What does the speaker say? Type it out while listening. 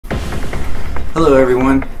Hello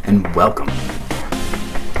everyone, and welcome.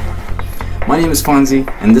 My name is Fonzie,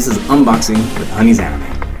 and this is Unboxing with Honey's Anime.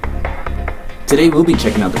 Today we'll be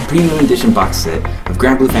checking out the Premium Edition box set of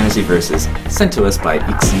Granblue Fantasy Versus sent to us by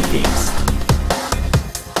XSEED Games.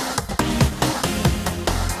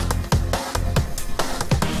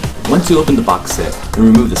 Once you open the box set and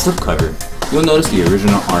remove the slipcover, you'll notice the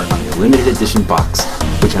original art on the limited edition box,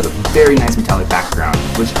 which has a very nice metallic background,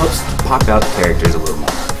 which helps pop out the characters a little more.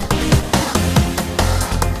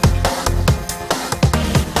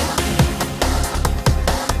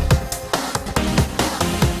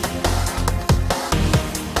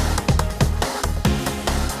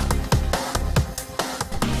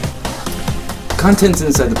 Contents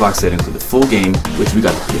inside the box set include the full game, which we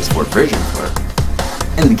got the PS4 version for,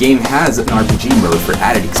 and the game has an RPG mode for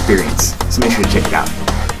added experience, so make sure to check it out.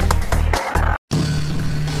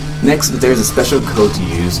 Next, there's a special code to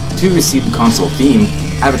use to receive the console theme,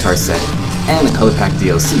 avatar set, and the color pack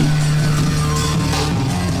DLC.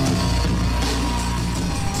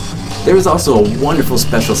 There is also a wonderful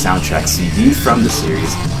special soundtrack CD from the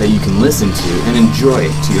series that you can listen to and enjoy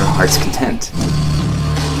to your heart's content.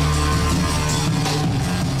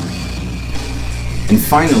 And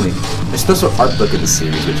finally, a special art book of the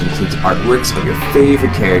series, which includes artworks of your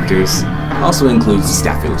favorite characters, also includes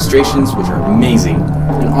staff illustrations, which are amazing,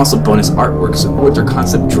 and also bonus artworks, which are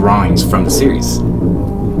concept drawings from the series.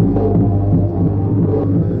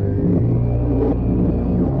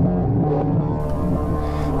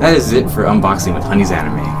 That is it for Unboxing with Honey's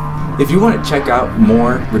Anime. If you want to check out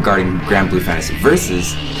more regarding Granblue Fantasy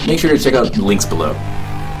Versus, make sure to check out the links below.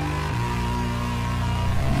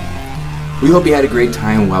 We hope you had a great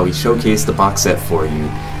time while we showcased the box set for you,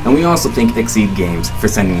 and we also thank XSEED Games for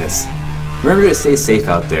sending this. Remember to stay safe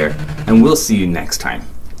out there, and we'll see you next time.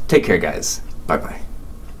 Take care guys. Bye bye.